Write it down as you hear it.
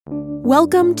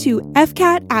Welcome to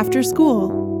FCAT After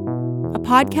School, a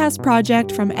podcast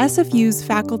project from SFU's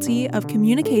Faculty of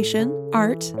Communication,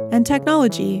 Art, and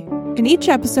Technology. In each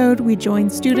episode, we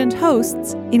join student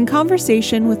hosts in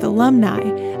conversation with alumni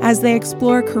as they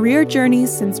explore career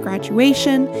journeys since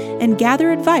graduation and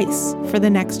gather advice for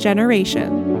the next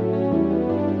generation.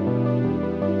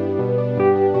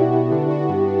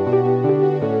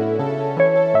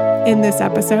 In this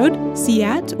episode,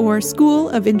 CIAT, or School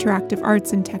of Interactive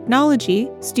Arts and Technology,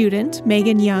 student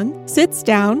Megan Young sits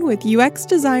down with UX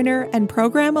designer and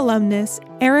program alumnus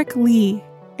Eric Lee.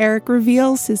 Eric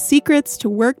reveals his secrets to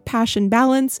work-passion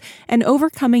balance and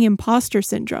overcoming imposter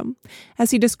syndrome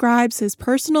as he describes his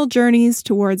personal journeys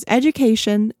towards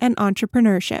education and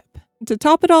entrepreneurship. To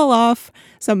top it all off,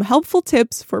 some helpful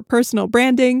tips for personal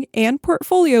branding and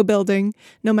portfolio building,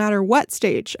 no matter what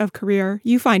stage of career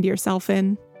you find yourself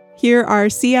in. Here are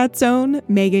CIAT's own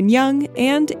Megan Young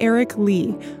and Eric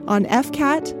Lee on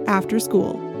FCAT After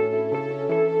School.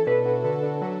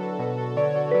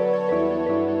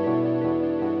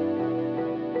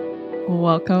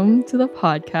 Welcome to the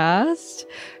podcast.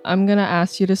 I'm going to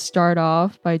ask you to start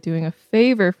off by doing a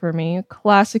favor for me, a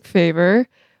classic favor,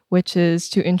 which is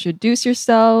to introduce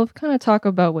yourself, kind of talk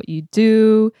about what you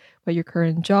do, what your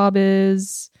current job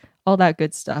is, all that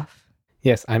good stuff.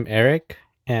 Yes, I'm Eric,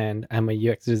 and I'm a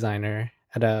UX designer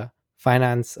at a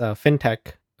finance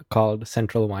fintech called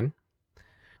Central One.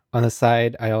 On the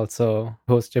side, I also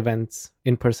host events,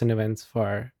 in-person events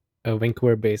for a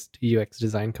Vancouver-based UX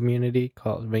design community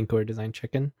called Vancouver Design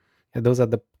Chicken. And those are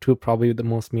the two probably the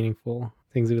most meaningful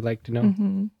things we'd like to know.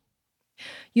 Mm-hmm.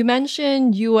 You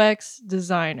mentioned UX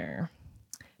designer.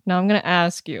 Now I'm going to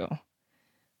ask you,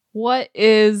 what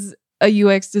is a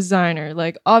UX designer?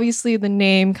 Like, obviously the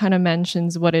name kind of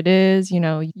mentions what it is,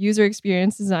 user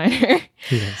experience designer.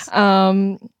 Yes.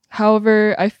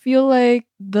 However, I feel like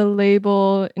the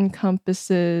label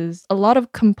encompasses a lot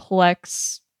of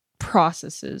complex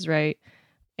processes, right?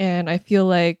 And I feel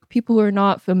like people who are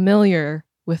not familiar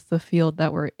with the field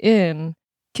that we're in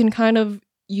can kind of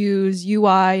use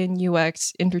UI and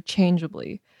UX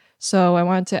interchangeably. So I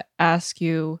wanted to ask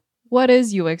you, what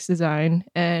is UX design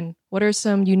and what are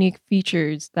some unique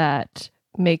features that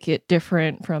make it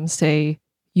different from, say,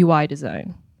 UI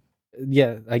design?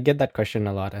 Yeah, I get that question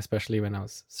a lot, especially when I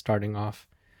was starting off.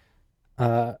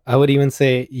 I would even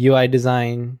say UI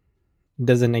design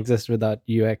doesn't exist without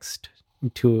UX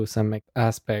to some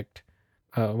aspect.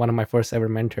 One of my first ever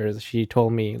mentors, she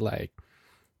told me, like,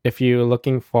 if you're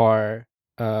looking for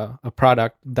a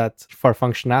product that's for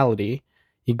functionality,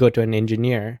 you go to an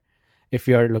engineer. If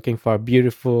you're looking for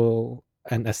beautiful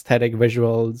and aesthetic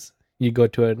visuals, you go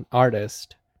to an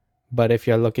artist. But if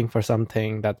you're looking for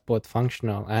something that's both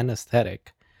functional and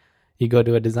aesthetic, you go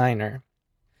to a designer.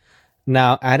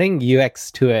 Now, adding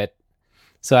UX to it,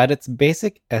 so at its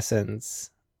basic essence,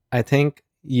 I think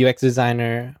UX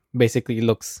designer basically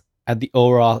looks at the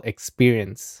overall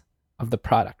experience of the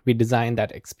product. We design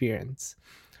that experience.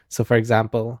 So for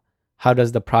example, how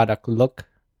does the product look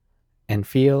and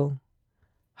feel?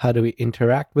 How do we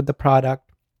interact with the product?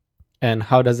 And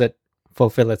how does it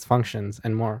fulfill its functions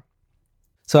and more?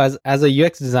 So as a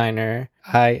UX designer,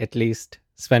 I at least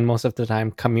spend most of the time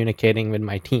communicating with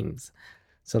my teams.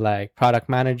 So like product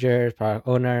managers, product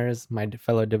owners, my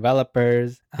fellow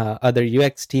developers, other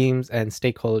UX teams, and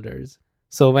stakeholders.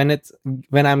 So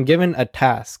when I'm given a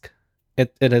task,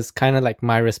 it is kind of like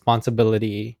my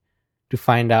responsibility to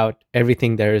find out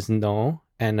everything there is to know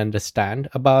and understand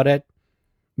about it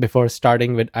before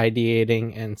starting with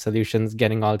ideating and solutions,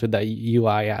 getting all to the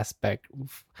UI aspect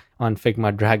on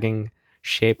Figma, dragging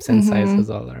shapes and sizes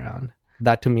all around.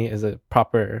 That to me is a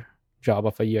proper job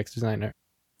of a UX designer.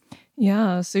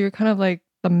 Yeah, so you're kind of like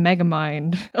the mega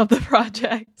mind of the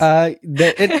project.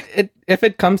 If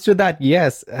it comes to that,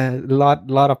 yes, a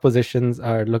lot of positions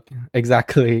are looking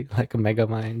exactly like a mega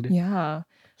mind. Yeah.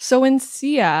 So in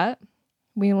CIAT,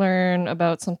 we learn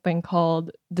about something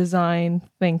called design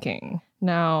thinking.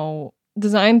 Now,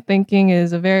 design thinking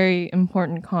is a very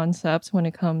important concept when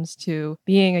it comes to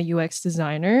being a UX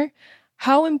designer.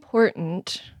 How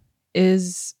important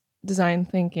is design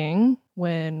thinking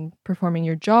when performing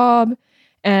your job?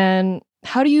 And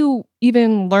how do you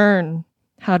even learn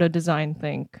how to design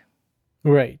think?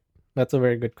 Right. That's a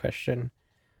very good question.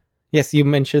 Yes, you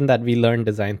mentioned that we learn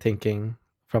design thinking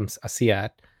from CIAT,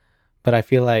 but I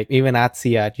feel like even at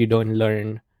CIAT, you don't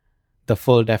learn the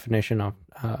full definition of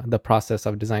the process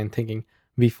of design thinking.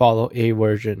 We follow a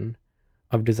version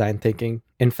of design thinking.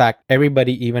 In fact,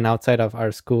 everybody, even outside of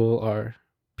our school or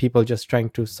people just trying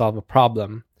to solve a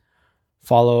problem,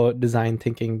 follow design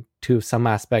thinking to some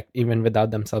aspect, even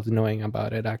without themselves knowing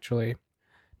about it, actually.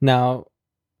 Now,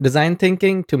 design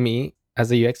thinking to me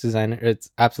as a UX designer, it's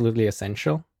absolutely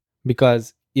essential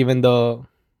because even though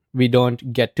we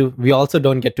also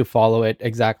don't get to follow it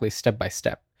exactly step by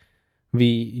step. We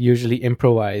usually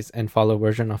improvise and follow a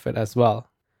version of it as well.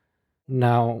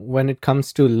 Now, when it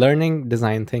comes to learning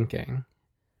design thinking,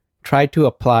 try to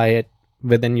apply it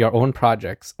within your own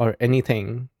projects or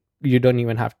anything. You don't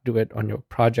even have to do it on your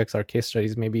projects or case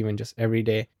studies, maybe even just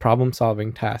everyday problem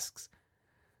solving tasks.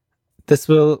 This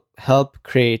will help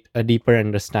create a deeper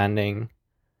understanding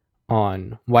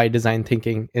on why design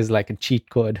thinking is like a cheat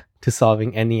code to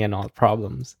solving any and all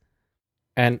problems.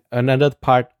 And another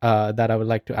part that I would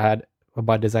like to add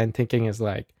about design thinking is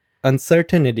like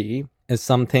uncertainty is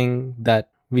something that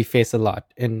we face a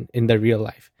lot in the real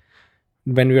life.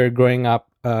 When we were growing up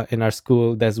in our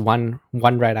school, there's one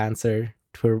right answer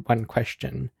to one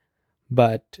question.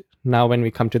 But now when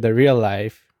we come to the real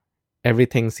life,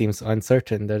 everything seems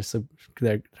uncertain.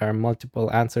 There are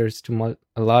multiple answers to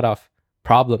a lot of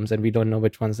problems, and we don't know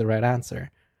which one's the right answer.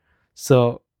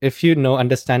 So if you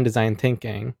understand design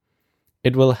thinking,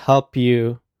 it will help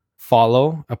you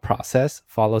follow a process,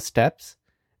 follow steps,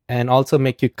 and also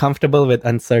make you comfortable with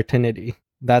uncertainty.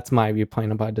 That's my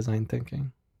viewpoint about design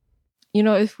thinking.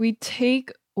 If we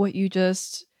take what you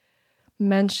just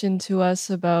mentioned to us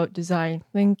about design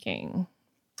thinking,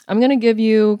 I'm going to give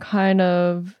you kind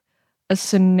of a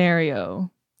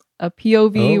scenario, a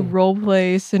POV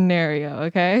roleplay scenario,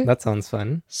 okay? That sounds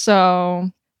fun.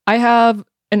 So I have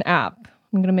an app.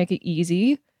 I'm going to make it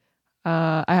easy.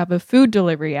 I have a food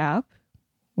delivery app,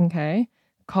 okay,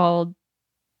 called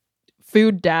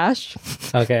Food Dash.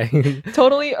 Okay.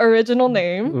 Totally original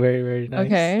name. Very, very nice.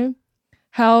 Okay.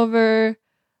 However,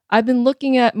 I've been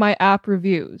looking at my app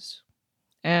reviews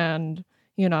and,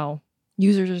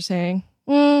 users are saying,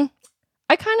 I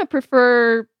kind of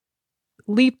prefer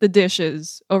Leap the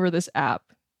Dishes over this app.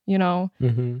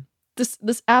 Mm-hmm.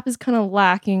 This app is kind of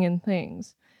lacking in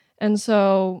things. And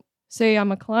so say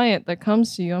I'm a client that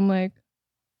comes to you, I'm like,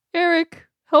 Eric,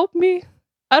 help me.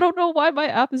 I don't know why my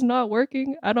app is not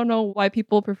working. I don't know why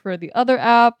people prefer the other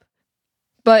app.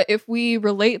 But if we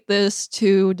relate this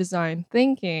to design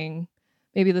thinking,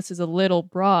 maybe this is a little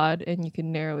broad and you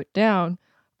can narrow it down.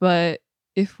 But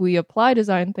if we apply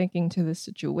design thinking to this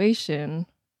situation,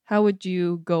 how would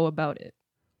you go about it?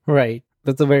 Right.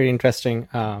 That's a very interesting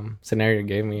scenario you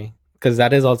gave me, because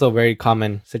that is also a very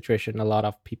common situation a lot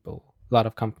of people, a lot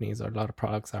of companies or a lot of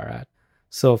products are at.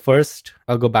 So first,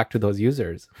 I'll go back to those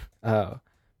users,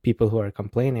 people who are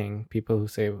complaining, people who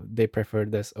say they prefer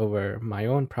this over my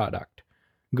own product.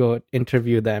 Go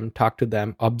interview them, talk to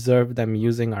them, observe them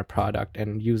using our product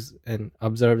and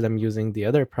observe them using the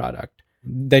other product.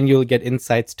 Then you'll get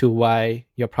insights to why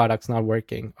your product's not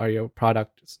working or your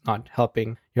product's not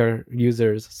helping your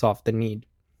users solve the need.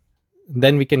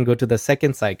 Then we can go to the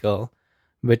second cycle,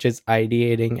 which is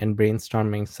ideating and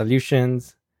brainstorming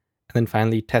solutions, and then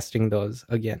finally testing those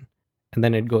again. And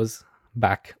then it goes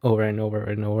back over and over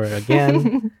and over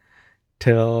again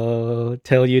till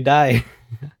you die.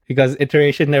 Because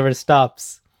iteration never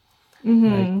stops.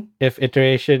 Mm-hmm. Like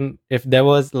if there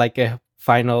was like a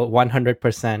final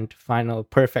 100% final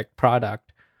perfect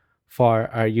product for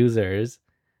our users,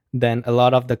 then a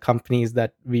lot of the companies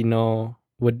that we know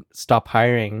would stop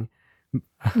hiring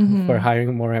for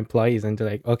hiring more employees and to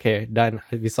like, okay, done,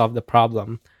 we solved the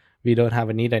problem. We don't have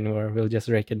a need anymore. We'll just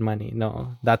rake in money.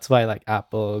 No, that's why like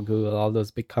Apple, Google, all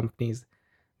those big companies,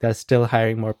 they're still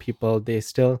hiring more people. They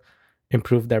still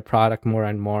improve their product more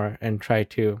and more and try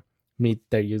to meet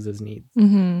their users' needs.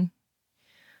 Mm-hmm.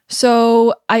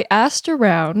 So I asked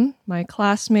around my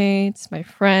classmates, my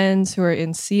friends who are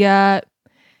in CIAT,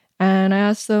 and I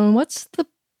asked them, what's the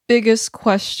biggest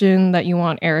question that you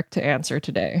want Eric to answer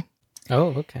today? Oh,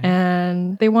 okay.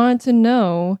 And they wanted to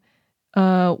know,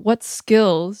 what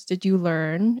skills did you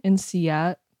learn in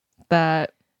CIAT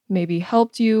that maybe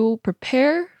helped you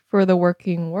prepare for the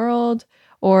working world,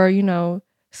 or,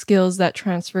 skills that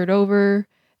transferred over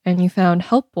and you found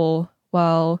helpful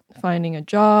while finding a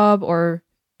job or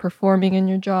performing in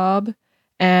your job.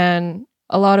 And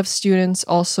a lot of students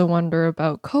also wonder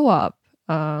about co-op,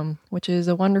 which is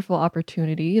a wonderful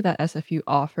opportunity that SFU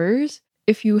offers.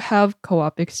 If you have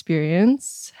co-op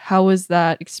experience, how was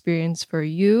that experience for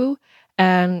you?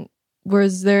 And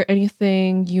was there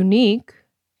anything unique,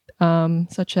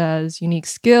 such as unique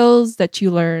skills that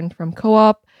you learned from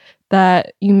co-op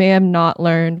that you may have not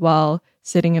learned while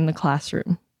sitting in the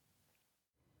classroom?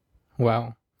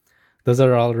 Wow. Those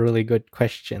are all really good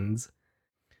questions.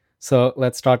 So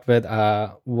let's start with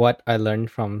what I learned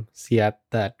from CIAT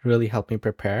that really helped me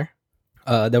prepare.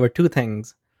 There were two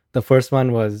things. The first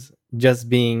one was just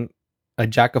being a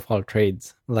jack of all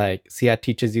trades. Like SIAT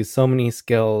teaches you so many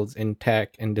skills in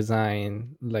tech and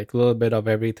design, like a little bit of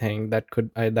everything that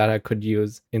I could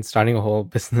use in starting a whole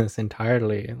business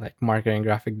entirely, like marketing,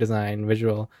 graphic design,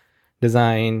 visual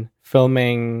design,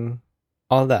 filming,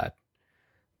 all that.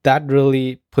 That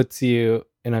really puts you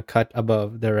in a cut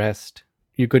above the rest.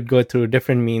 You could go through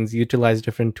different means, utilize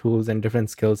different tools and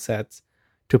different skill sets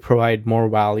to provide more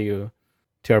value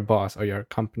to your boss or your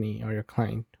company or your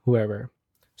client, whoever.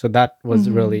 So that was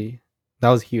that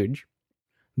was huge.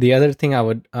 The other thing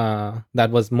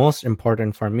that was most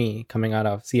important for me coming out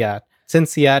of SIAT,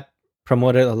 since SIAT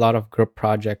promoted a lot of group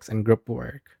projects and group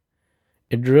work,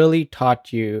 it really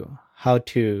taught you how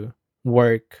to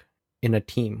work in a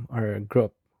team or a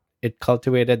group. It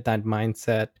cultivated that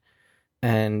mindset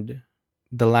and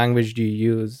the language you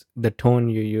use, the tone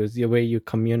you use, the way you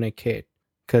communicate,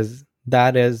 because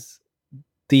that is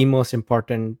the most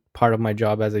important part of my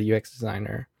job as a UX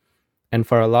designer. And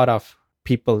for a lot of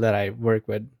people that I work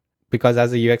with, because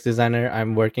as a UX designer,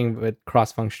 I'm working with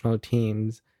cross-functional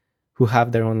teams who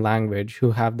have their own language,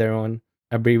 who have their own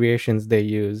abbreviations they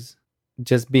use.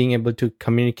 Just being able to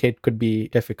communicate could be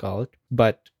difficult,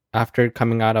 but after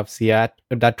coming out of SIAT,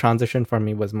 that transition for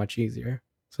me was much easier.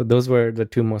 So those were the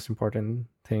two most important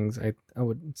things I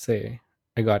would say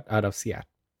I got out of SIAT.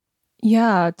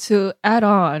 Yeah, to add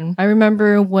on, I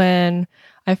remember when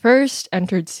I first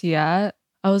entered SIAT,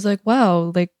 I was like,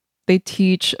 wow, like they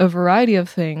teach a variety of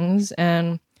things.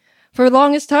 And for the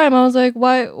longest time, I was like,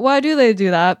 why do they do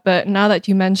that? But now that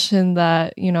you mentioned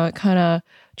that, it kind of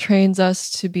trains us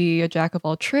to be a jack of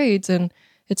all trades, and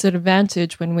it's an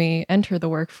advantage when we enter the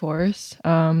workforce,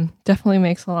 definitely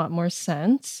makes a lot more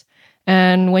sense.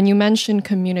 And when you mention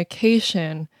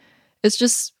communication, it's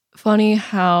just funny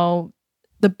how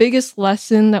the biggest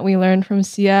lesson that we learned from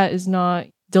SIAT is not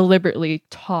deliberately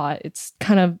taught. It's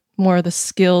kind of more the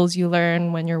skills you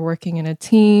learn when you're working in a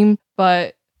team.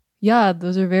 But yeah,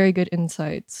 those are very good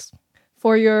insights.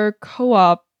 For your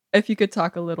co-op, if you could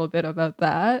talk a little bit about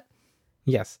that.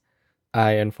 Yes,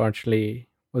 I unfortunately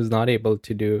was not able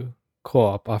to do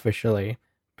co-op officially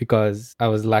because I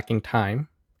was lacking time.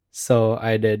 So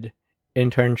I did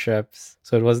internships.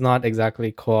 So it was not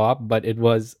exactly co-op, but it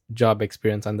was job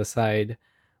experience on the side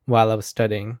while I was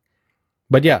studying.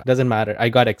 But yeah, doesn't matter. I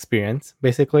got experience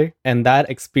basically. And that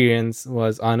experience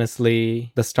was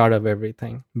honestly the start of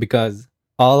everything, because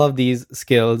all of these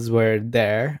skills were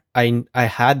there. I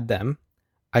had them.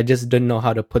 I just didn't know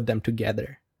how to put them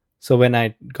together. So when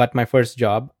I got my first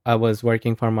job, I was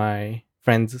working for my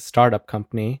friend's startup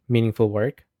company, Meaningful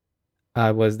Work.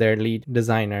 I was their lead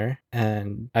designer,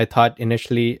 and I thought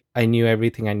initially I knew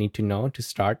everything I need to know to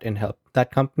start and help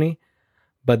that company.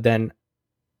 But then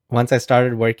once I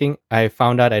started working, I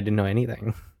found out I didn't know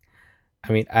anything.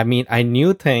 I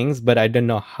knew things, but I didn't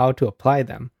know how to apply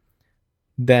them.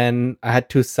 Then I had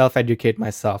to self-educate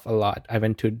myself a lot. I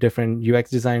went to different UX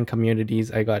design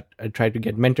communities. I tried to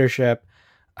get mentorship.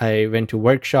 I went to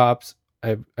workshops.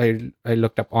 I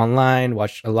looked up online,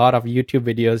 watched a lot of YouTube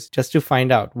videos just to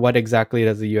find out what exactly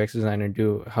does a UX designer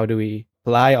do? How do we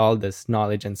apply all this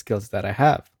knowledge and skills that I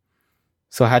have?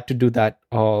 So I had to do that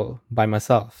all by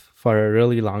myself for a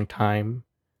really long time,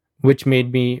 which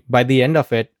made me, by the end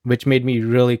of it, which made me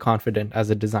really confident as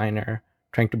a designer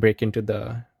trying to break into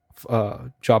the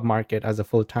job market as a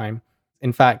full-time.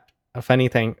 In fact, a funny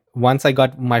thing, once I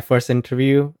got my first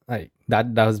interview,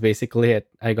 that was basically it.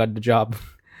 I got the job.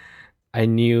 I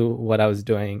knew what I was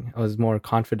doing. I was more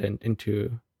confident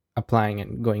into applying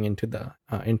and going into the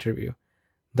interview.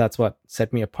 That's what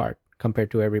set me apart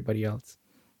compared to everybody else.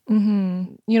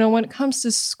 Mm-hmm. When it comes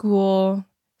to school,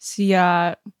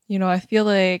 SIAT, I feel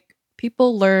like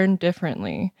people learn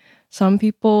differently. Some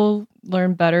people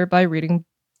learn better by reading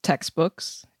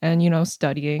textbooks and,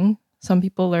 studying. Some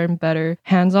people learn better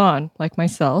hands-on, like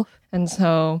myself. And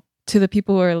so to the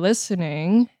people who are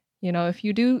listening, if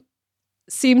you do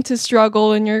seem to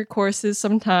struggle in your courses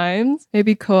sometimes,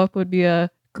 maybe co-op would be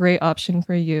a great option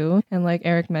for you. And like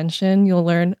Eric mentioned, you'll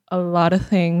learn a lot of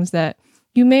things that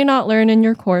you may not learn in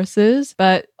your courses,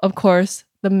 but of course,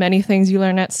 the many things you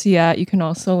learn at SIAT, you can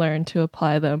also learn to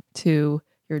apply them to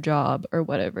your job or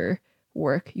whatever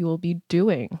work you will be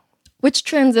doing. Which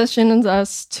transitions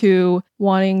us to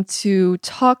wanting to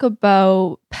talk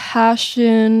about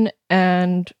passion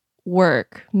and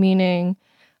work, meaning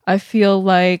I feel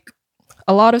like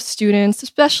a lot of students,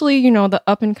 especially, the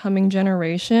up and coming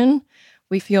generation,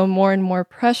 we feel more and more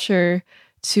pressure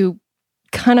to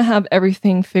kind of have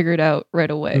everything figured out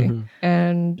right away. Mm-hmm.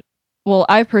 And well,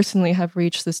 I personally have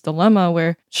reached this dilemma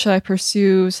where should I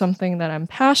pursue something that I'm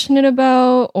passionate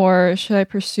about, or should I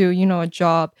pursue, a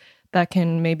job that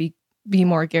can maybe be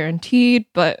more guaranteed,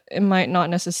 but it might not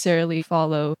necessarily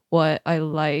follow what I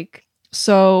like.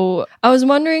 So I was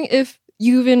wondering if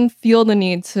you even feel the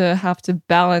need to have to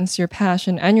balance your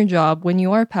passion and your job when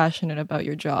you are passionate about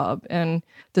your job. And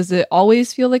does it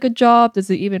always feel like a job? Does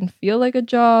it even feel like a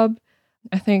job?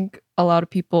 I think a lot of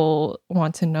people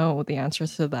want to know the answer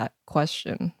to that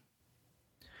question.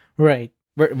 Right.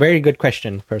 Very good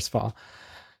question, first of all.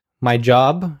 My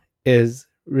job is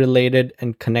related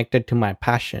and connected to my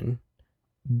passion,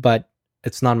 but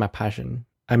it's not my passion.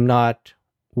 I'm not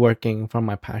working for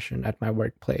my passion at my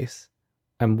workplace.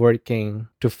 I'm working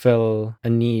to fill a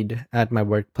need at my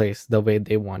workplace the way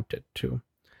they want it to.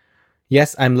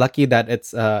 Yes, I'm lucky that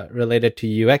it's related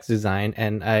to UX design,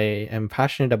 and I am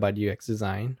passionate about UX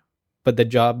design, but the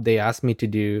job they ask me to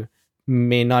do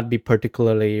may not be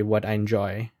particularly what I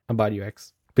enjoy about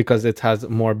UX because it has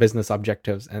more business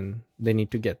objectives and they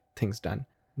need to get things done.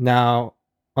 Now,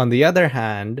 on the other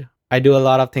hand, I do a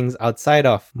lot of things outside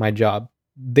of my job.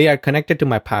 They are connected to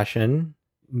my passion.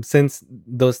 Since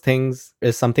those things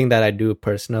is something that I do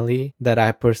personally, that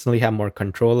I personally have more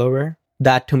control over,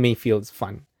 that to me feels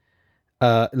fun.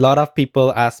 A lot of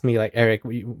people ask me like, Eric,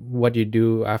 what do you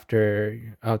do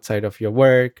after outside of your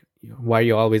work? Why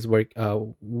you always work?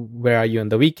 Where are you on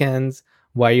the weekends?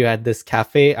 Why are you at this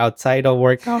cafe outside of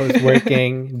work hours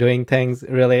working, doing things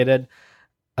related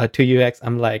to UX?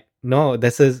 I'm like, no,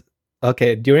 this is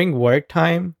okay. During work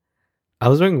time, I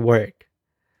was doing work.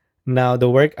 Now, the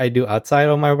work I do outside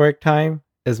of my work time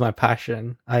is my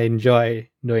passion. I enjoy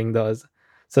doing those.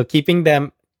 So keeping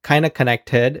them kind of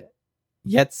connected,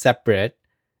 yet separate,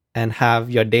 and have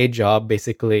your day job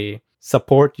basically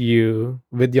support you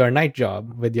with your night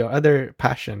job, with your other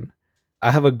passion.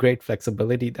 I have a great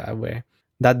flexibility that way.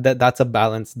 That's a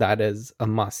balance that is a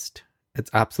must. It's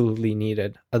absolutely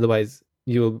needed. Otherwise,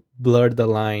 you'll blur the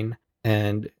line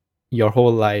and your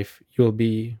whole life you'll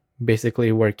be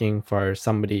basically working for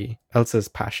somebody else's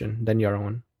passion than your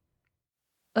own.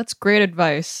 That's great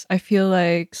advice. I feel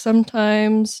like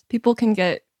sometimes people can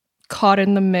get caught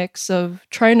in the mix of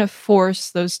trying to force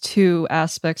those two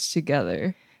aspects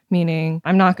together, meaning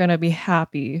I'm not going to be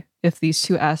happy if these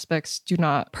two aspects do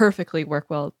not perfectly work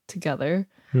well together.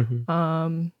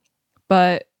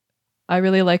 But I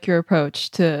really like your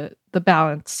approach to the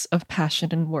balance of passion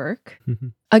and work.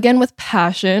 Again, with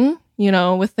passion,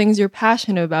 with things you're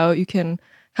passionate about, you can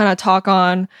kind of talk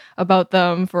on about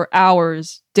them for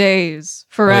hours, days,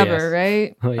 forever,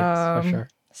 right? Oh, yes, for sure.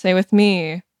 Say with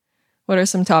me, what are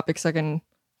some topics I can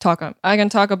talk on? I can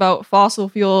talk about fossil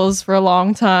fuels for a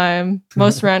long time.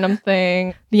 Most random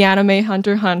thing. The anime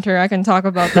Hunter x Hunter. I can talk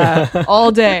about that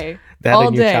all day. That all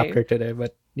a new day. chapter today,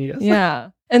 but yes.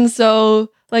 Yeah. And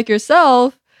so, like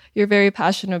yourself, you're very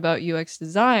passionate about UX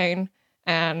design,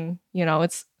 and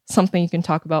it's something you can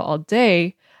talk about all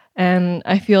day. And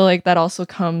I feel like that also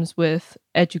comes with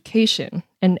education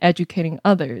and educating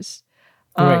others.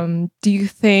 Right. Do you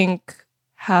think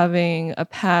having a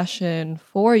passion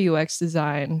for UX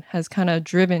design has kind of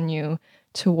driven you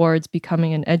towards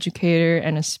becoming an educator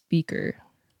and a speaker?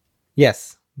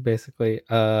 Yes, basically.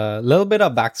 A little bit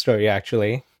of backstory,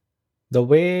 actually. The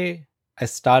way I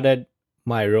started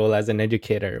my role as an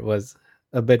educator was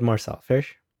a bit more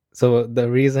selfish. So the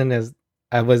reason is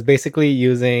I was basically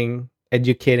using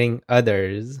educating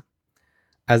others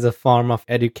as a form of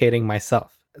educating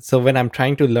myself. So when I'm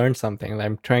trying to learn something,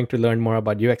 I'm trying to learn more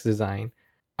about UX design,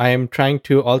 I am trying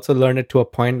to also learn it to a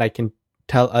point I can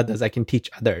tell others, I can teach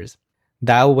others.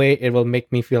 That way it will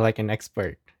make me feel like an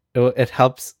expert. It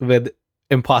helps with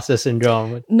imposter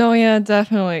syndrome. No, yeah,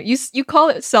 definitely. You call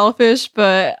it selfish,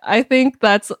 but I think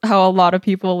that's how a lot of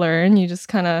people learn. You just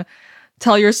kind of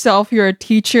tell yourself you're a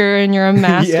teacher and you're a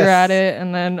master Yes. at it,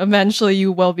 and then eventually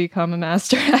you will become a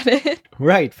master at it.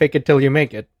 Right, fake it till you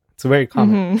make it. It's very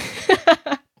common.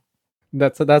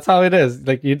 That's how it is.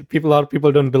 Like a lot of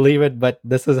people don't believe it, but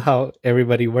this is how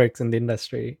everybody works in the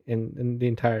industry, in the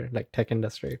entire like tech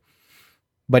industry.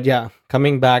 But yeah,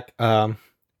 coming back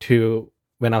to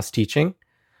when I was teaching.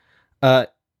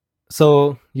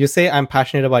 So you say I'm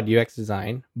passionate about UX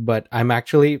design, but I'm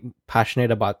actually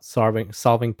passionate about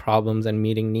solving problems and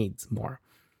meeting needs more.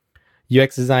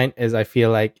 UX design I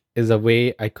feel like is a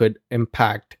way I could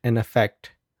impact and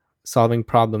affect solving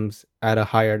problems at a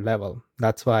higher level.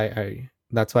 That's why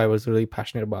I was really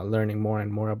passionate about learning more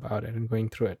and more about it and going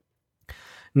through it.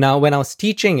 Now, when I was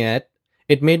teaching it,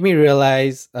 it made me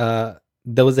realize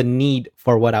there was a need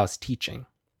for what I was teaching,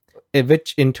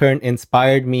 which in turn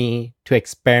inspired me to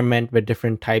experiment with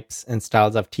different types and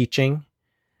styles of teaching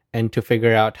and to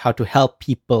figure out how to help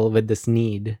people with this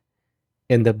need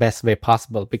in the best way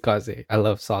possible, because I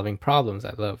love solving problems.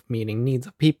 I love meeting needs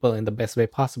of people in the best way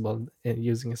possible, and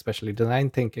using especially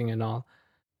design thinking and all.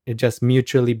 It just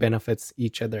mutually benefits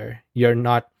each other. You're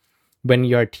not, when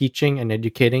you're teaching and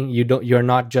educating, you're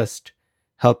not just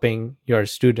helping your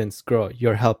students grow,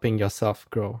 you're helping yourself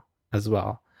grow as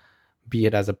well, be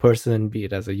it as a person, be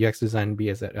it as a UX designer, be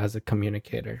it as a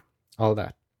communicator, all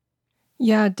that.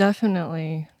 Yeah,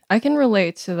 definitely. I can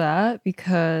relate to that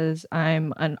because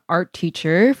I'm an art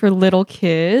teacher for little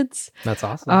kids. That's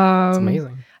awesome. It's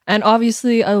amazing. And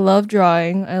obviously, I love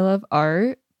drawing, I love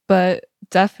art, but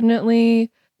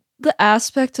definitely the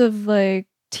aspect of like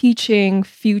teaching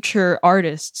future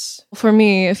artists. For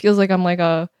me, it feels like I'm like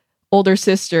a older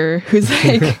sister who's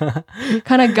like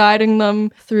kind of guiding them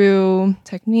through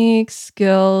techniques,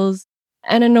 skills,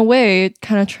 and in a way, it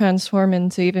kind of transforms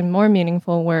into even more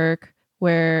meaningful work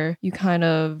where you kind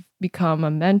of become a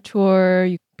mentor.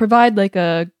 You provide like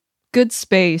a good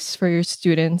space for your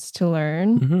students to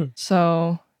learn. Mm-hmm.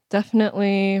 So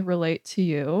definitely relate to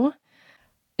you.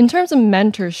 In terms of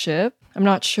mentorship, I'm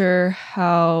not sure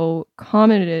how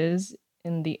common it is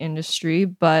in the industry,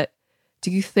 but do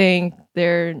you think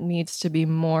there needs to be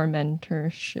more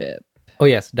mentorship? Oh,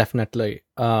 yes, definitely.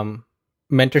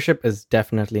 Mentorship is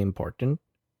definitely important.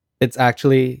 It's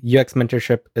actually, UX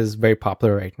mentorship is very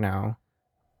popular right now.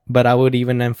 But I would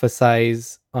even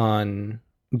emphasize on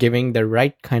giving the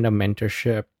right kind of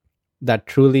mentorship that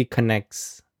truly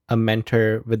connects a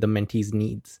mentor with the mentee's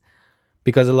needs.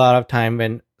 Because a lot of time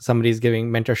when somebody's giving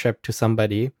mentorship to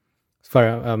somebody, for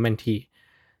a mentee,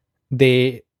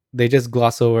 they just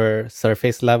gloss over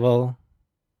surface level.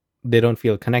 They don't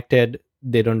feel connected.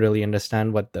 They don't really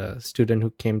understand what the student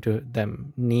who came to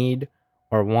them need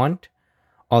or want.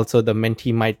 Also, the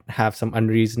mentee might have some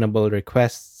unreasonable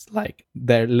requests, like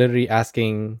they're literally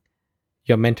asking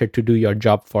your mentor to do your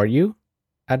job for you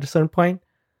at a certain point.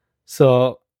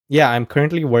 So yeah, I'm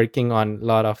currently working on a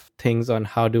lot of things on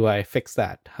how do I fix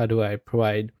that? How do I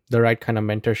provide the right kind of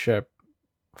mentorship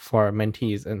for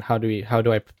mentees, and how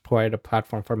do I provide a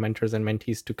platform for mentors and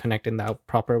mentees to connect in that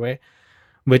proper way?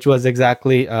 Which was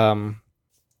exactly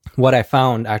what I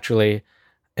found actually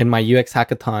in my UX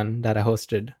hackathon that I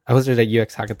hosted. I hosted a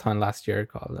UX hackathon last year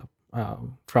called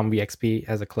from VXP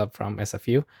as a club from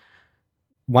SFU.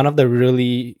 One of the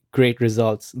really great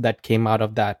results that came out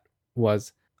of that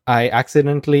was I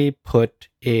accidentally put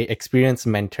a experienced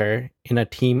mentor in a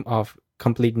team of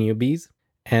complete newbies.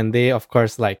 And they, of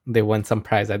course, like they won some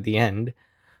prize at the end.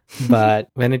 But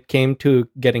when it came to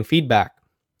getting feedback,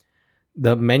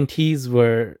 the mentees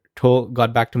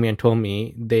got back to me and told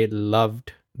me they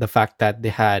loved the fact that they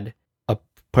had a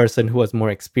person who was more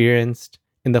experienced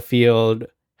in the field,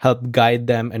 help guide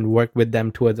them and work with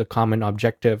them towards a common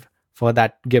objective for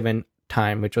that given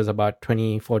time, which was about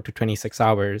 24 to 26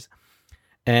 hours.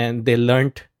 And they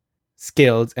learned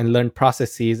skills and learned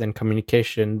processes and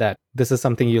communication that this is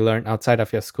something you learn outside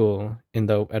of your school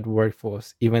at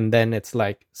workforce. Even then, it's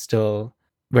like still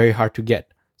very hard to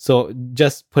get. So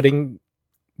just getting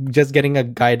a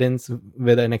guidance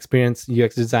with an experienced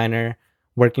UX designer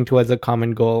working towards a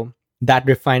common goal, that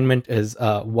refinement is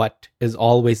what is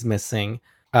always missing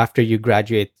after you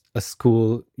graduate a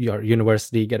school, your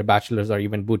university, get a bachelor's or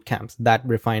even boot camps. That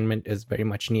refinement is very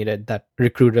much needed that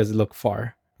recruiters look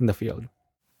for in the field.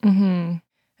 Mm-hmm.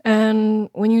 And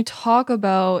when you talk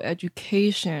about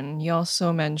education, you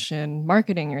also mention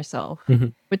marketing yourself,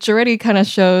 which already kind of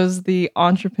shows the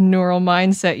entrepreneurial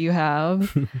mindset you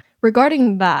have.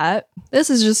 Regarding that, this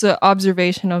is just an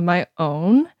observation of my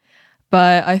own,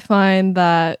 but I find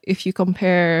that if you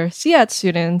compare CAT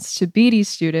students to BD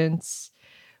students,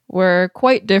 we're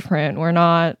quite different. We're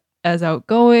not as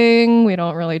outgoing. We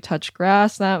don't really touch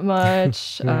grass that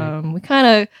much. Right. We kind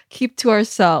of keep to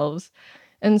ourselves.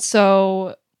 And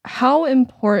so how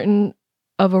important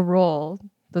of a role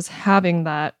does having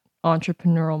that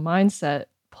entrepreneurial mindset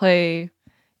play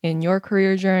in your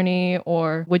career journey?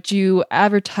 Or would you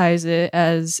advertise it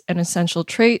as an essential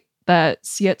trait that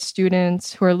CET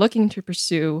students who are looking to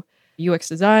pursue UX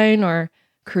design or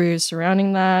careers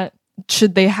surrounding that,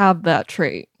 should they have that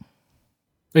trait?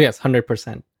 Yes,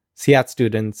 100%. CET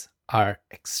students are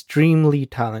extremely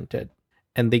talented,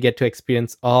 and they get to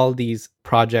experience all these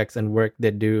projects and work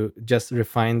they do just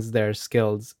refines their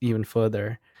skills even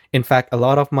further. In fact, a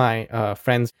lot of my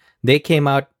friends, they came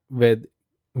out with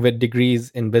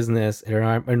degrees in business,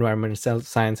 environmental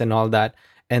science and all that,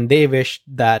 and they wished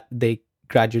that they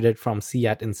graduated from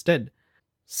CET instead.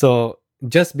 So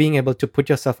just being able to put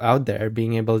yourself out there,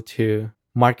 being able to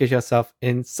market yourself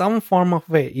in some form of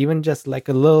way, even just like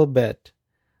a little bit,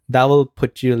 that will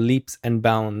put you leaps and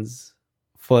bounds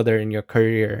further in your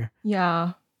career.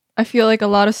 Yeah. I feel like a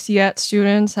lot of CET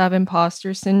students have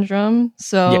imposter syndrome.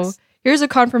 So Yes. here's a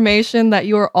confirmation that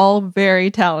you are all very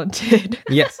talented.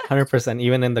 Yes, 100%.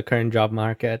 Even in the current job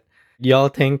market, y'all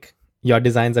think your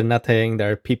designs are nothing.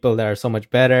 There are people that are so much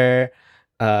better.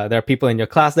 There are people in your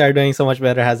class that are doing so much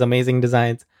better, has amazing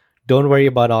designs. Don't worry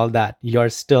about all that. You're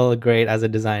still great as a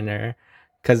designer,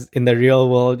 because in the real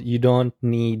world, you don't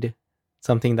need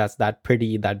something that's that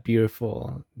pretty, that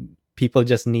beautiful. People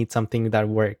just need something that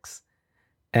works.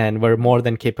 And we're more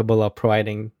than capable of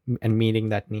providing and meeting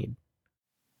that need.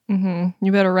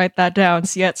 You better write that down,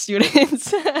 CET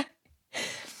students.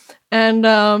 And,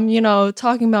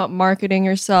 talking about marketing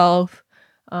yourself,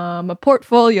 a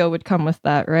portfolio would come with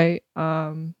that, right?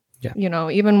 Yeah.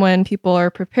 Even when people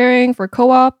are preparing for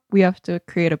co-op, we have to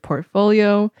create a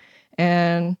portfolio.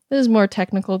 And this is more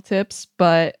technical tips,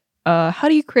 but how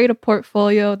do you create a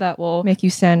portfolio that will make you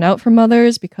stand out from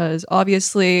others? Because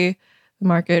obviously the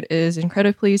market is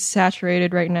incredibly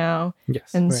saturated right now.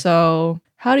 Yes. And right. so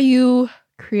how do you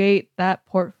create that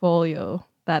portfolio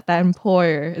that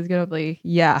employer is going to be,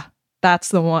 yeah, that's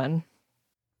the one?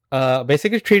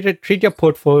 Basically treat your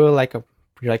portfolio like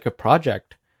a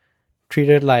project. Treat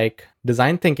it like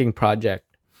design thinking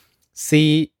project.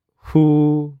 See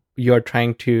who you're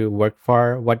trying to work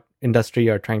for, what industry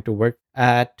you're trying to work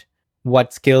at,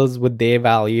 what skills would they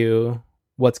value,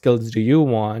 what skills do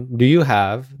you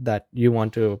have that you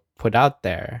want to put out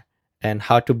there, and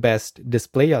how to best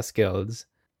display your skills.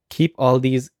 Keep all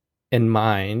these in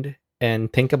mind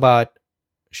and think about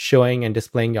showing and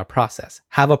displaying your process.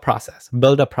 Have a process,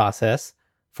 build a process,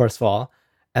 first of all.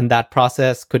 And that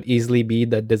process could easily be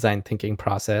the design thinking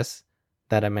process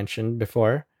that I mentioned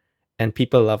before. And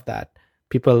people love that.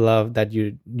 People love that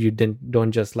you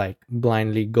don't just like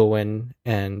blindly go in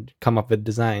and come up with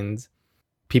designs.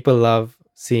 People love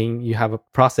seeing you have a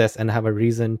process and have a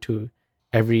reason to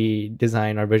every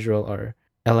design or visual or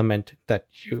element that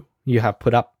you have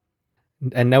put up.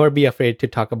 And never be afraid to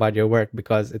talk about your work,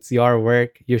 because it's your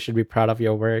work. You should be proud of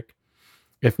your work.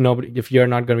 If you're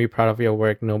not going to be proud of your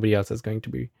work, nobody else is going to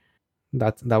be.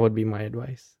 That would be my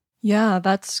advice. Yeah,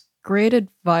 that's great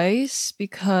advice,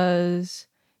 because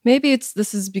maybe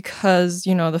this is because,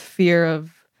 the fear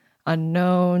of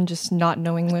unknown, just not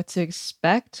knowing what to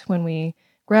expect when we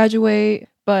graduate.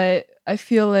 But I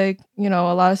feel like, a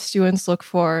lot of students look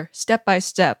for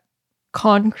step-by-step,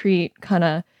 concrete kind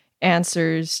of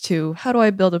answers to how do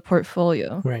I build a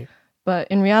portfolio? Right. But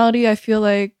in reality, I feel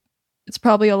like it's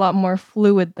probably a lot more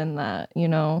fluid than that,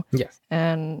 Yes.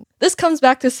 And this comes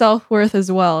back to self-worth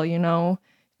as well,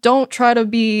 Don't try to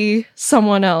be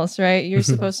someone else, right? You're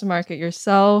supposed to market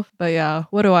yourself. But yeah,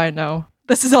 what do I know?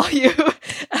 This is all you.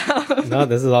 No,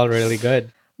 this is all really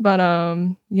good. But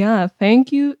yeah,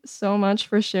 thank you so much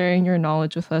for sharing your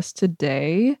knowledge with us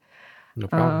today. No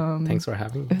problem. Thanks for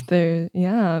having me.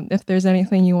 If there's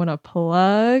anything you want to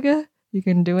plug, you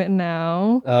can do it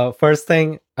now. First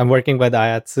thing, I'm working with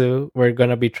IATSU. We're going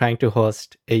to be trying to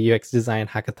host a UX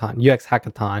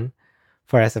hackathon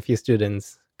for SFU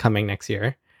students coming next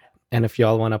year. And if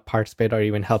y'all want to participate or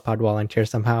even help out, volunteer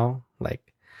somehow,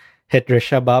 like hit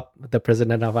Rishabh up, the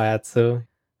president of IATSU.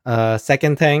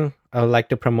 Second thing, I would like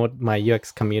to promote my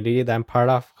UX community that I'm part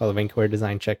of, called Vancouver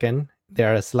Design Check-In. They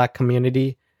are a Slack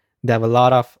community. They have a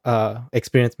lot of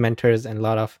experienced mentors and a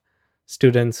lot of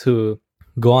students who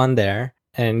go on there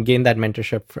and gain that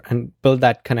mentorship and build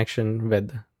that connection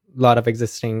with a lot of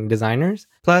existing designers.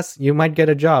 Plus, you might get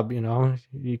a job,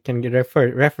 you can get a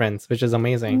reference, which is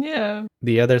amazing. Yeah.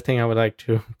 The other thing I would like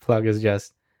to plug is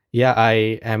just,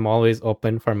 I am always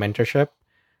open for mentorship.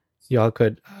 Y'all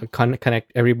could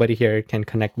connect, everybody here can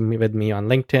connect with me on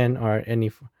LinkedIn or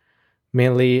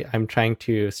mainly I'm trying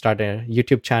to start a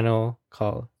YouTube channel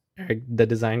called Eric the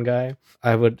Design Guy.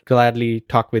 I would gladly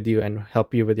talk with you and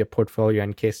help you with your portfolio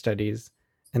and case studies.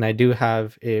 And I do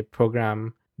have a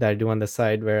program that I do on the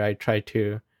side where I try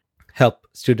to help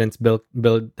students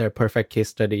build their perfect case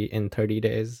study in 30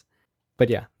 days. But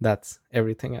yeah, that's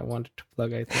everything I wanted to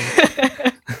plug, I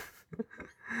think.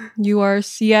 You are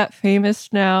CET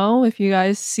famous now. If you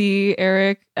guys see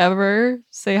Eric ever,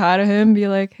 say hi to him, be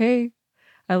like, hey,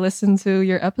 I listened to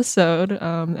your episode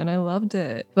and I loved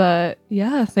it. But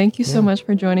yeah, thank you so much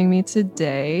for joining me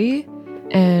today.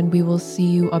 And we will see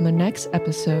you on the next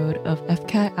episode of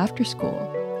FCAT After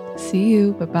School. See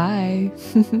you. Bye-bye.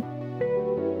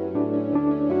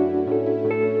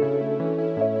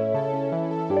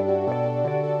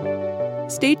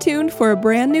 Stay tuned for a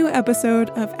brand new episode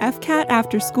of FCAT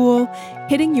After School,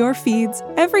 hitting your feeds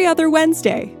every other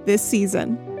Wednesday this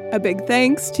season. A big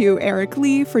thanks to Eric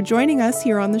Lee for joining us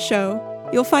here on the show.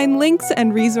 You'll find links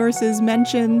and resources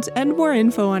mentioned and more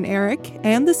info on Eric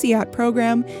and the CIAT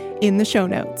program in the show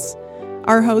notes.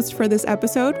 Our host for this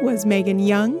episode was Megan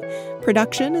Young.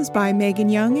 Production is by Megan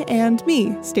Young and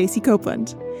me, Stacey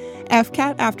Copeland.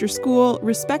 FCAT After School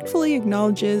respectfully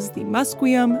acknowledges the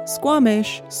Musqueam,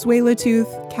 Squamish,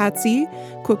 Tsleil-Waututh, Katzie,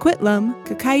 Coquitlam,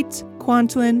 Kakite,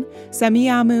 Kwantlen,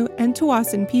 Semiahmoo, and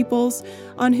Tawasin peoples,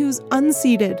 on whose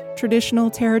unceded traditional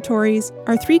territories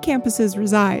our 3 campuses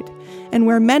reside, and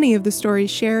where many of the stories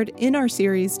shared in our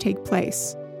series take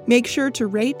place. Make sure to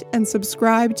rate and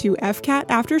subscribe to FCAT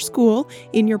After School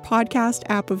in your podcast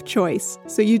app of choice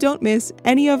so you don't miss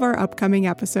any of our upcoming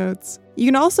episodes. You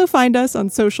can also find us on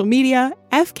social media,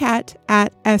 FCAT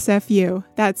at SFU.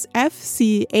 That's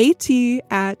FCAT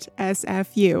at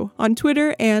SFU on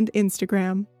Twitter and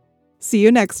Instagram. See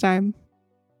you next time.